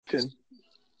question.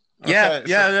 Yeah,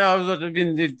 Okay, yeah. No, I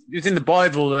mean, it's in the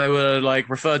Bible. They were like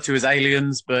referred to as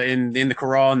aliens, but in the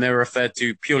Quran they were referred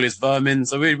to purely as vermin.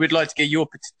 So we'd like to get your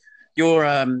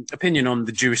opinion on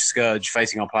the Jewish scourge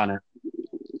facing our planet.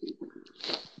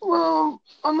 Well,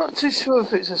 I'm not too sure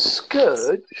if it's a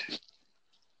scourge,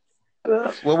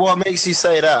 but Well, what makes you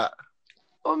say that?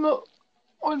 I'm not.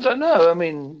 I don't know. I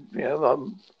mean,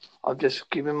 I'm just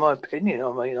giving my opinion.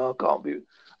 I mean, I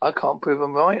can't prove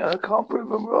I'm right, and I can't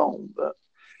prove I'm wrong. But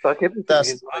like everything,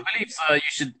 That's- I believe you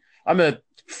should. I'm a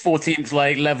 14th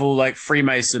level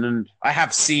Freemason, and I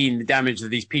have seen the damage that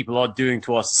these people are doing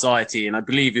to our society, and I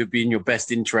believe it would be in your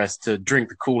best interest to drink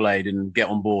the Kool-Aid and get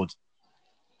on board.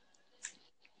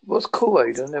 what's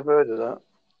Kool-Aid? I've never heard of that.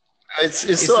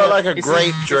 It's sort of like a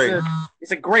grape drink.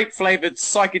 It's a grape flavored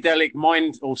psychedelic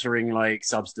mind altering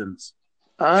substance.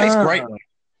 Ah, Tastes great though.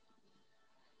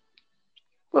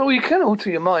 well, you can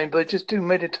alter your mind by just doing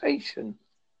meditation.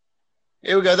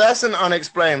 Here we go. That's an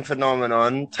unexplained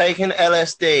phenomenon. Taking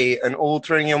LSD and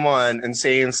altering your mind and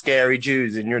seeing scary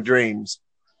Jews in your dreams.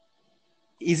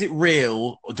 Is it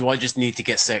real, or do I just need to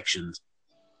get sectioned?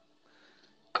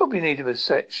 Probably need a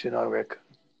section, I reckon.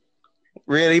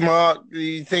 Really, Mark? Do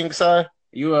you think so?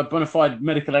 You are a bona fide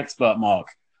medical expert, Mark.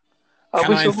 I Can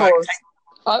wish I, I in fact, was.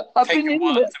 I've take been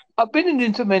your word? I've been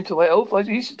into mental health. I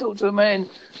used to talk to a man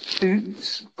who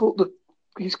thought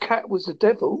his cat was the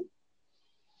devil.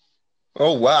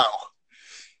 Oh, wow.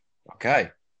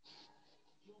 Okay.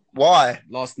 Why?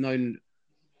 Last known.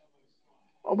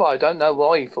 Oh, well, I don't know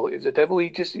why he thought he was the devil. He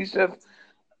just used to have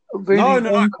really No.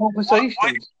 long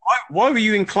conversations. Why were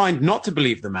you inclined not to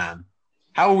believe the man?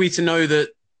 How are we to know that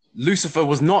Lucifer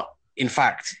was not, in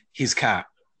fact, his cat?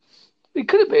 He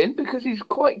could have been, because he's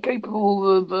quite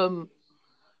capable of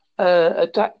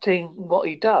adapting what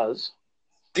he does.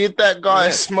 Did that guy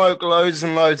Yeah. smoke loads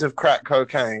and loads of crack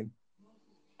cocaine?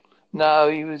 No,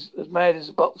 he was as mad as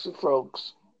a box of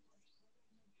frogs.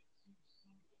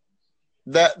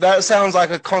 That sounds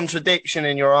like a contradiction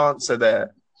in your answer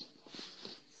there.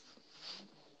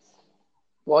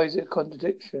 Why is it a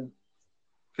contradiction?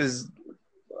 Because,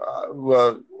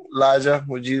 well, Elijah,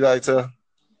 would you like to?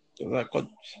 Well,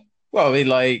 I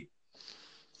mean,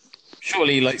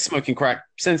 surely, smoking crack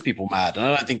sends people mad. And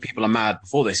I don't think people are mad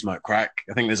before they smoke crack.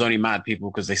 I think there's only mad people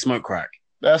because they smoke crack.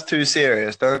 That's too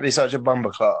serious. Don't be such a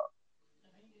bumperclot.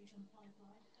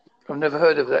 I've never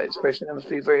heard of that expression. That must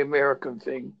be a very American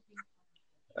thing.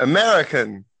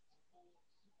 American.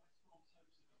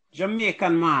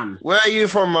 Jamaican man. Where are you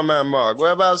from, my man Mark?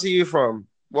 Whereabouts are you from?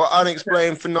 What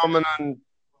unexplained phenomenon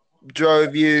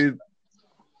drove you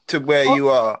to where you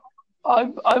are?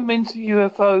 I'm into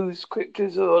UFOs,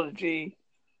 cryptozoology,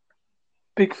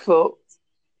 Bigfoot,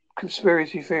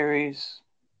 conspiracy theories.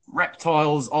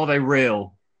 Reptiles, are they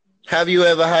real? Have you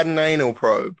ever had an anal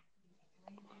probe?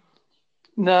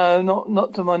 No,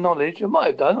 not to my knowledge. I might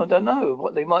have done. I don't know.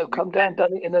 What, they might have come down,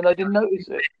 done it, and then I didn't notice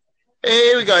it.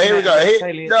 Here we go.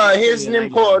 Here's an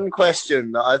important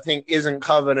question that I think isn't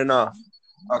covered enough.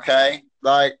 Okay?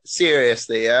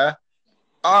 Seriously, yeah?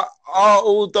 Are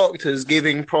all doctors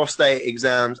giving prostate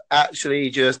exams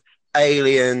actually just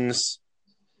aliens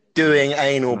doing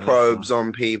anal probes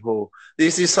on people?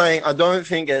 This is something I don't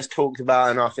think gets talked about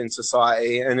enough in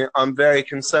society, and I'm very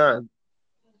concerned.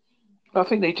 I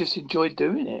think they just enjoyed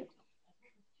doing it.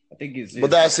 I think it's.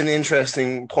 But that's an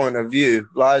interesting point of view,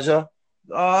 Elijah.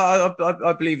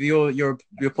 I believe your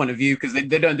point of view, because they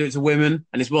don't do it to women,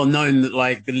 and it's well known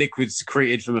that the liquid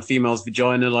secreted from a female's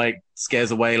vagina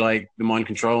scares away the mind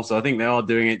control. So I think they are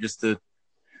doing it just to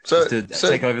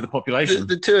take over the population.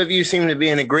 The two of you seem to be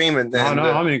in agreement then. No,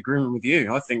 I'm in agreement with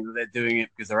you. I think that they're doing it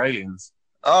because they're aliens.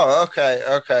 Oh,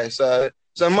 okay. So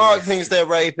Mark thinks they're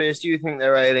rapists. You think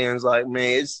they're aliens like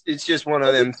me. It's just one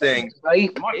of them things. I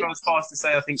might go as far as to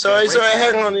say I think. Sorry.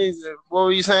 Hang on. What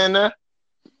were you saying there?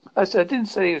 I didn't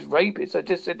say he was rapist. I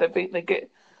just said I think they get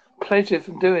pleasure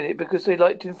from doing it because they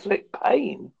like to inflict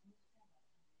pain.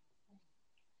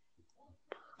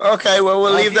 Okay, well,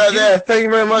 we'll leave that there. Thank you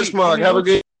very much, Mark. Have a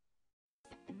good...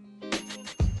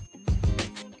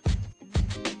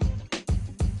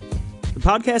 The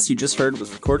podcast you just heard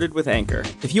was recorded with Anchor.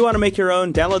 If you want to make your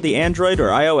own, download the Android or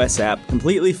iOS app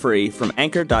completely free from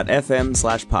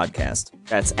anchor.fm/podcast.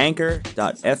 That's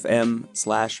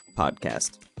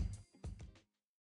anchor.fm/podcast.